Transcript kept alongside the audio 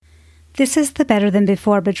This is the Better Than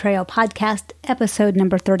Before Betrayal podcast, episode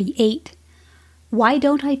number 38. Why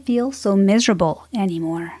don't I feel so miserable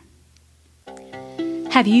anymore?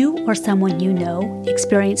 Have you or someone you know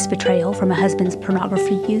experienced betrayal from a husband's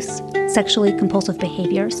pornography use, sexually compulsive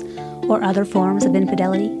behaviors, or other forms of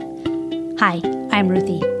infidelity? Hi, I'm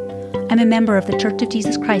Ruthie. I'm a member of the Church of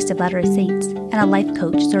Jesus Christ of Latter-day Saints and a life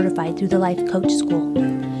coach certified through the Life Coach School.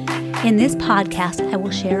 In this podcast, I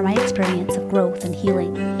will share my experience of growth and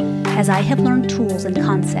healing as I have learned tools and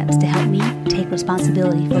concepts to help me take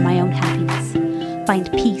responsibility for my own happiness,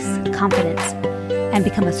 find peace, confidence, and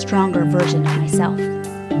become a stronger version of myself.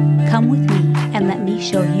 Come with me and let me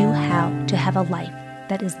show you how to have a life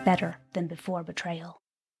that is better than before betrayal.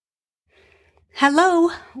 Hello,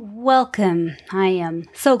 welcome. I am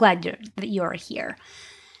so glad that you're here.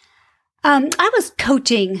 I was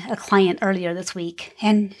coaching a client earlier this week,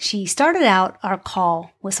 and she started out our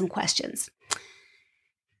call with some questions.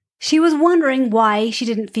 She was wondering why she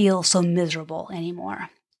didn't feel so miserable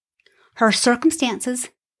anymore. Her circumstances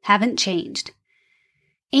haven't changed,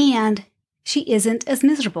 and she isn't as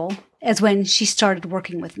miserable as when she started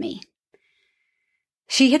working with me.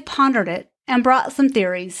 She had pondered it and brought some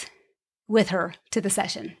theories with her to the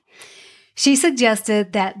session. She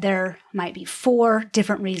suggested that there might be 4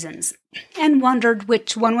 different reasons and wondered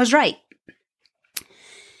which one was right.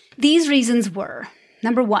 These reasons were,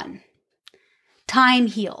 number 1, time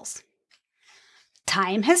heals.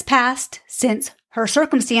 Time has passed since her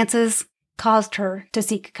circumstances caused her to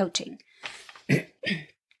seek coaching.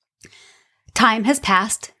 Time has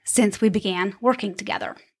passed since we began working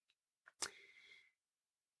together.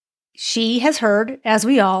 She has heard, as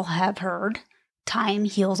we all have heard, time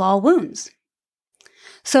heals all wounds.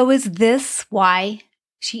 So is this why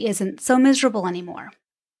she isn't so miserable anymore?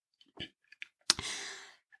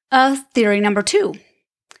 Theory number 2.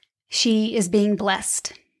 She is being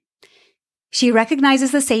blessed. She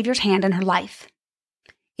recognizes the Savior's hand in her life.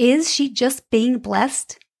 Is she just being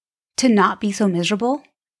blessed to not be so miserable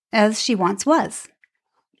as she once was?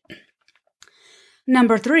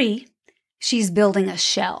 Number 3, she's building a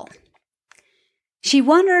shell. She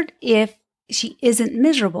wondered if she isn't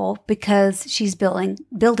miserable because she's building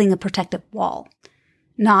a protective wall,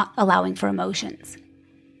 not allowing for emotions.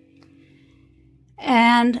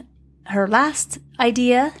 And her last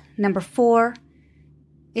idea, number 4,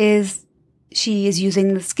 is she is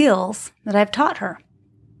using the skills that I've taught her.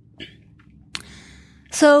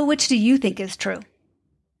 So which do you think is true?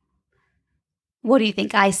 What do you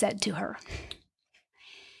think I said to her?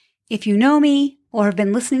 If you know me or have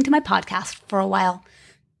been listening to my podcast for a while,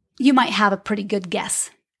 you might have a pretty good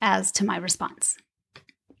guess as to my response.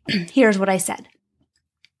 Here's what I said.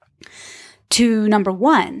 To number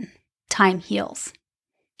 1, time heals.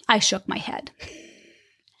 I shook my head.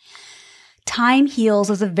 Time heals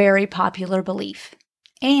is a very popular belief,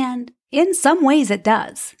 and in some ways it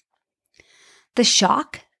does. The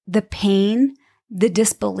shock, the pain, the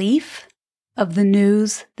disbelief of the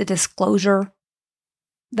news, the disclosure,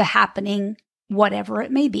 the happening, whatever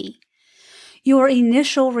it may be. Your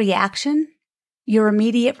initial reaction, your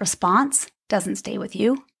immediate response doesn't stay with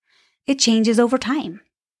you. It changes over time.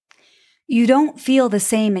 You don't feel the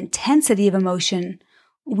same intensity of emotion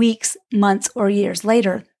weeks, months, or years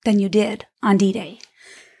later than you did on D-Day.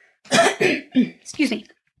 Excuse me.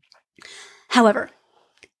 However,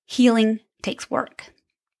 healing takes work.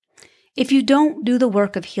 If you don't do the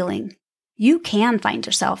work of healing, you can find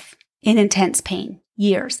yourself in intense pain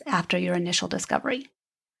years after your initial discovery.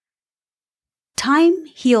 Time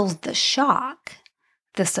heals the shock,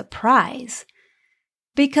 the surprise,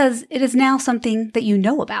 because it is now something that you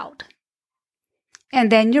know about.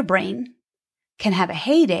 And then your brain can have a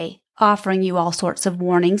heyday offering you all sorts of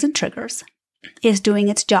warnings and triggers. It's doing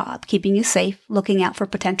its job, keeping you safe, looking out for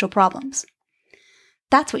potential problems.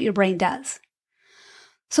 That's what your brain does.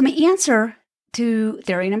 So my answer to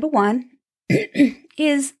theory number 1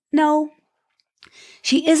 is no.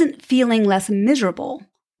 She isn't feeling less miserable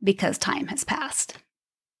because time has passed.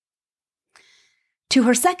 To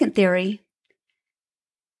her second theory,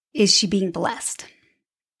 is she being blessed?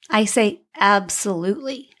 I say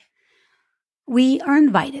absolutely. We are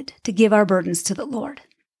invited to give our burdens to the Lord.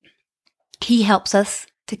 He helps us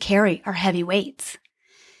to carry our heavy weights.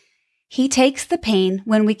 He takes the pain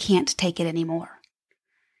when we can't take it anymore.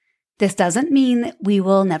 This doesn't mean that we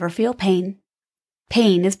will never feel pain.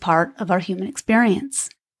 Pain is part of our human experience.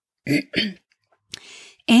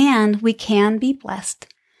 And we can be blessed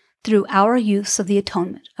through our use of the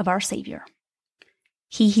atonement of our Savior.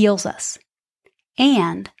 He heals us.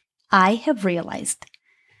 And I have realized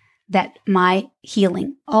that my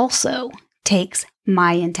healing also takes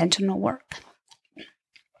my intentional work.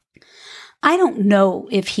 I don't know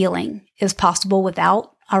if healing is possible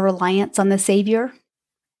without our reliance on the Savior.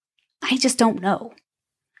 I just don't know.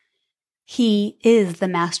 He is the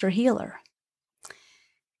master healer.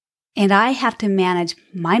 And I have to manage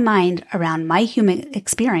my mind around my human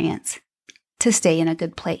experience to stay in a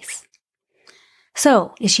good place.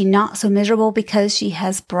 So, is she not so miserable because she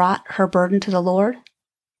has brought her burden to the Lord?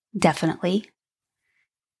 Definitely.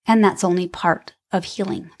 And that's only part of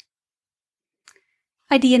healing.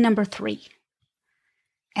 Idea number 3.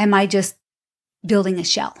 Am I just building a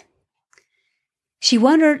shell? She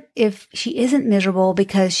wondered if she isn't miserable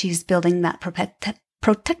because she's building that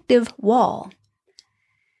protective wall.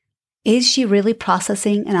 Is she really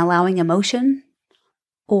processing and allowing emotion?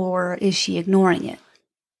 Or is she ignoring it?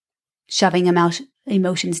 Shoving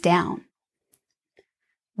emotions down?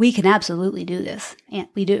 We can absolutely do this, and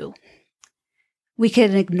we do. We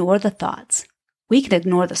can ignore the thoughts. We can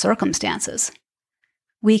ignore the circumstances.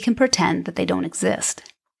 We can pretend that they don't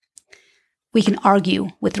exist. We can argue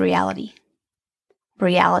with reality.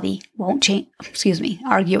 Reality won't change,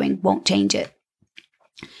 arguing won't change it.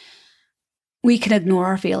 We can ignore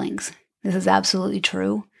our feelings. This is absolutely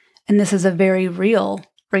true. And this is a very real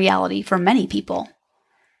reality for many people.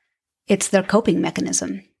 It's their coping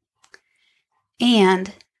mechanism.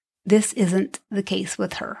 And this isn't the case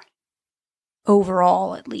with her.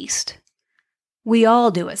 Overall, at least. We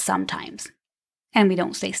all do it sometimes. And we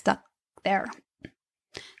don't stay stuck there.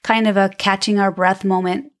 Kind of a catching our breath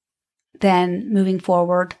moment, then moving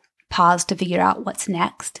forward, pause to figure out what's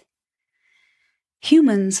next.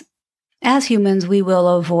 As humans, we will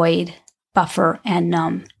avoid, buffer, and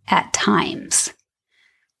numb at times.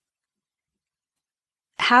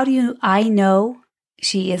 How do I know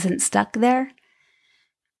she isn't stuck there?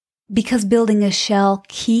 Because building a shell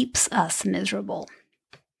keeps us miserable.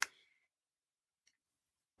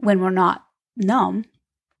 When we're not numb,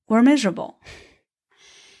 we're miserable.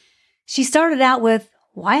 She started out with,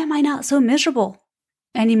 why am I not so miserable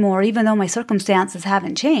anymore, even though my circumstances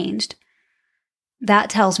haven't changed?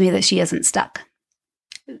 That tells me that she isn't stuck.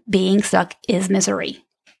 Being stuck is misery.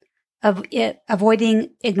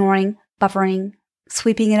 Avoiding, ignoring, buffering,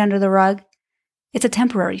 sweeping it under the rug, it's a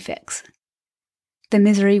temporary fix. The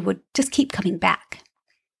misery would just keep coming back.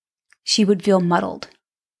 She would feel muddled.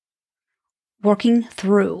 Working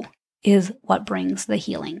through is what brings the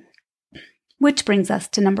healing. Which brings us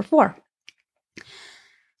to number 4.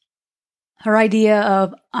 Her idea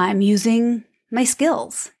of, I'm using my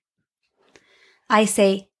skills. I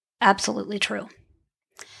say, absolutely true.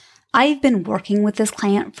 I've been working with this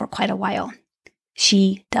client for quite a while.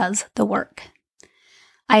 She does the work.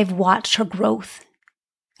 I've watched her growth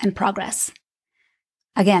and progress.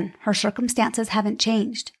 Again, her circumstances haven't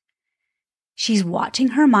changed. She's watching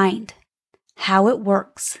her mind, how it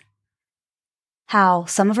works, how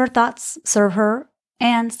some of her thoughts serve her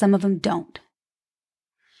and some of them don't.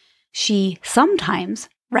 She sometimes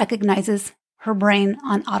recognizes her brain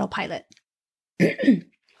on autopilot.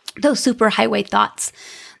 Those superhighway thoughts,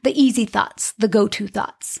 the easy thoughts, the go-to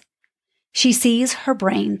thoughts. She sees her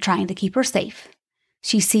brain trying to keep her safe.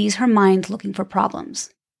 She sees her mind looking for problems.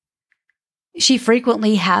 She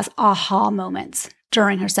frequently has aha moments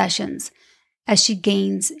during her sessions as she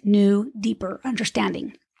gains new, deeper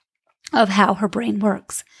understanding of how her brain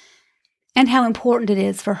works and how important it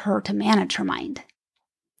is for her to manage her mind.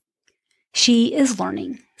 She is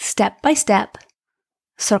learning step by step,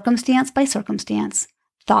 circumstance by circumstance,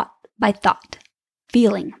 thought by thought,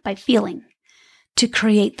 feeling by feeling, to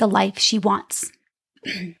create the life she wants.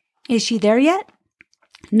 Is she there yet?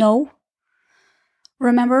 No.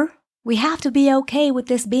 Remember, we have to be okay with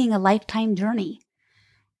this being a lifetime journey,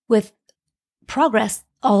 with progress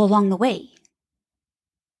all along the way.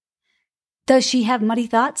 Does she have muddy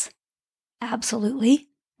thoughts? Absolutely.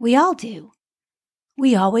 We all do.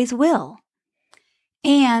 We always will.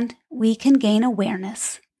 And we can gain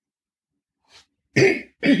awareness.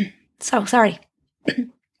 So sorry.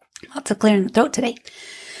 Lots of clearing the throat today.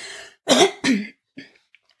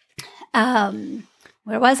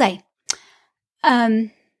 Where was I?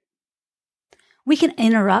 We can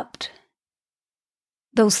interrupt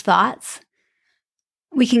those thoughts.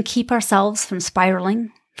 We can keep ourselves from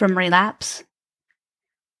spiraling, from relapse.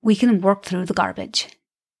 We can work through the garbage.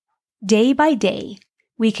 Day by day,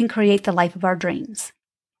 we can create the life of our dreams,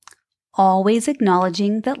 always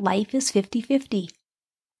acknowledging that life is 50-50.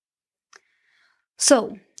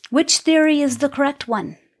 So, which theory is the correct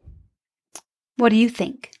one? What do you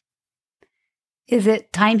think? Is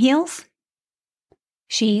it time heals?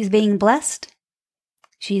 She's being blessed.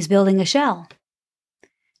 She's building a shell.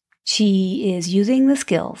 She is using the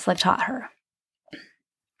skills I've taught her.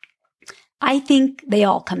 I think they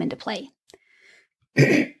all come into play.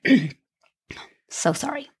 So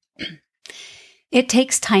sorry. It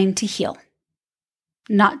takes time to heal.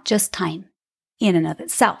 Not just time in and of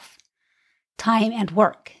itself. Time and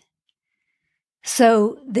work.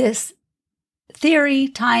 So this theory,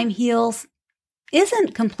 time heals,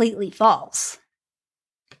 isn't completely false.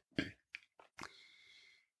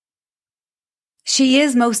 She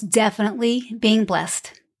is most definitely being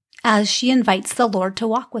blessed as she invites the Lord to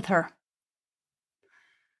walk with her.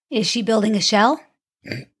 Is she building a shell?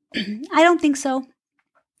 I don't think so.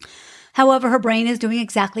 However, her brain is doing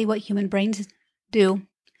exactly what human brains do.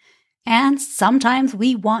 And sometimes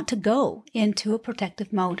we want to go into a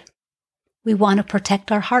protective mode. We want to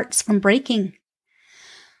protect our hearts from breaking.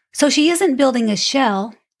 So she isn't building a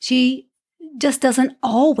shell. She just doesn't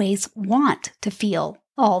always want to feel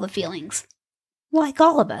all the feelings, like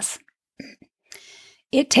all of us.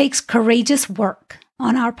 It takes courageous work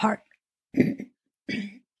on our part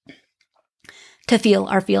to feel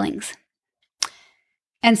our feelings.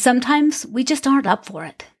 And sometimes we just aren't up for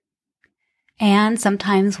it. And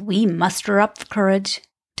sometimes we muster up the courage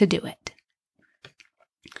to do it.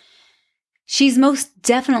 She's most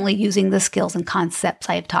definitely using the skills and concepts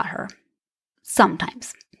I have taught her.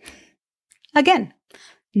 Sometimes. Again,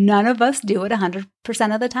 none of us do it 100%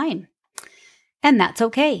 of the time. And that's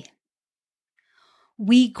okay.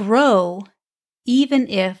 We grow even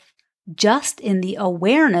if just in the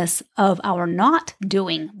awareness of our not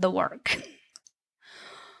doing the work.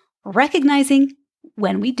 Recognizing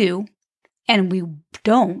when we do and we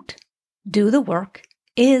don't do the work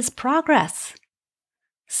is progress.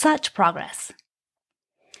 Such progress.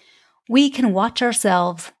 We can watch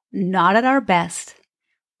ourselves not at our best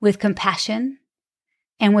with compassion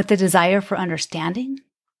and with the desire for understanding.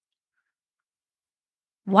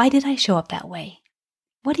 Why did I show up that way?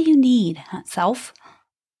 What do you need, self?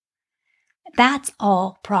 That's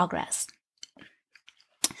all progress.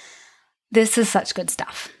 This is such good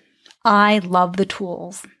stuff. I love the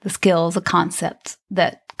tools, the skills, the concepts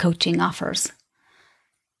that coaching offers.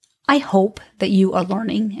 I hope that you are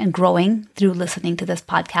learning and growing through listening to this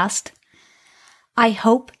podcast. I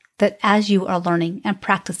hope that as you are learning and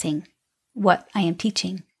practicing what I am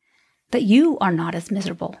teaching, that you are not as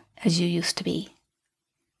miserable as you used to be.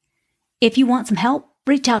 If you want some help,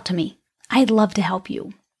 reach out to me. I'd love to help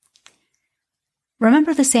you.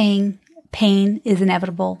 Remember the saying, pain is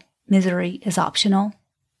inevitable, misery is optional?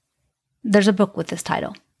 There's a book with this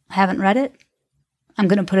title. I haven't read it. I'm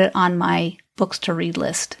going to put it on my books to read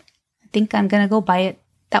list. I think I'm going to go buy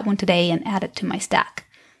that one today and add it to my stack.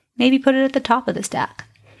 Maybe put it at the top of the stack.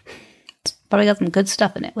 It's probably got some good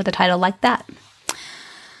stuff in it with a title like that.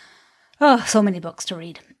 Oh, so many books to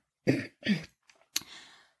read.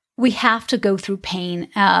 We have to go through pain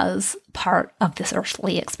as part of this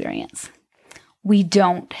earthly experience. We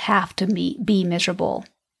don't have to be miserable,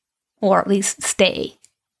 or at least stay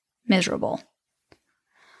miserable.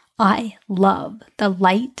 I love the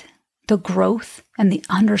light, the growth, and the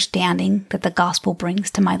understanding that the gospel brings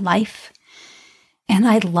to my life. And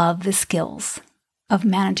I love the skills of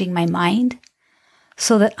managing my mind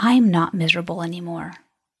so that I'm not miserable anymore.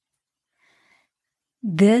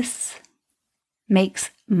 This makes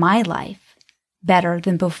my life better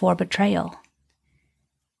than before betrayal.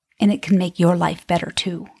 And it can make your life better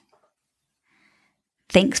too.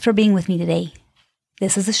 Thanks for being with me today.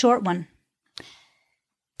 This is a short one.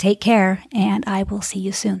 Take care, and I will see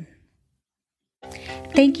you soon.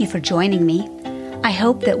 Thank you for joining me. I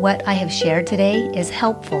hope that what I have shared today is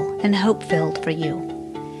helpful and hope-filled for you.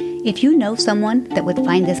 If you know someone that would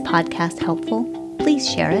find this podcast helpful,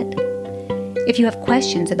 please share it. If you have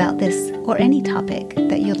questions about this or any topic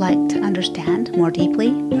that you'd like to understand more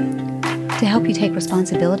deeply, to help you take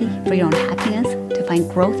responsibility for your own happiness, to find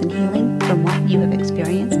growth and healing from what you have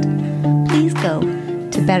experienced, please go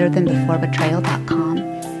to betterthanbeforebetrayal.com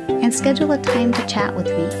and schedule a time to chat with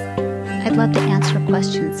me. I'd love to answer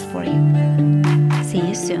questions for you. See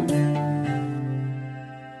you soon.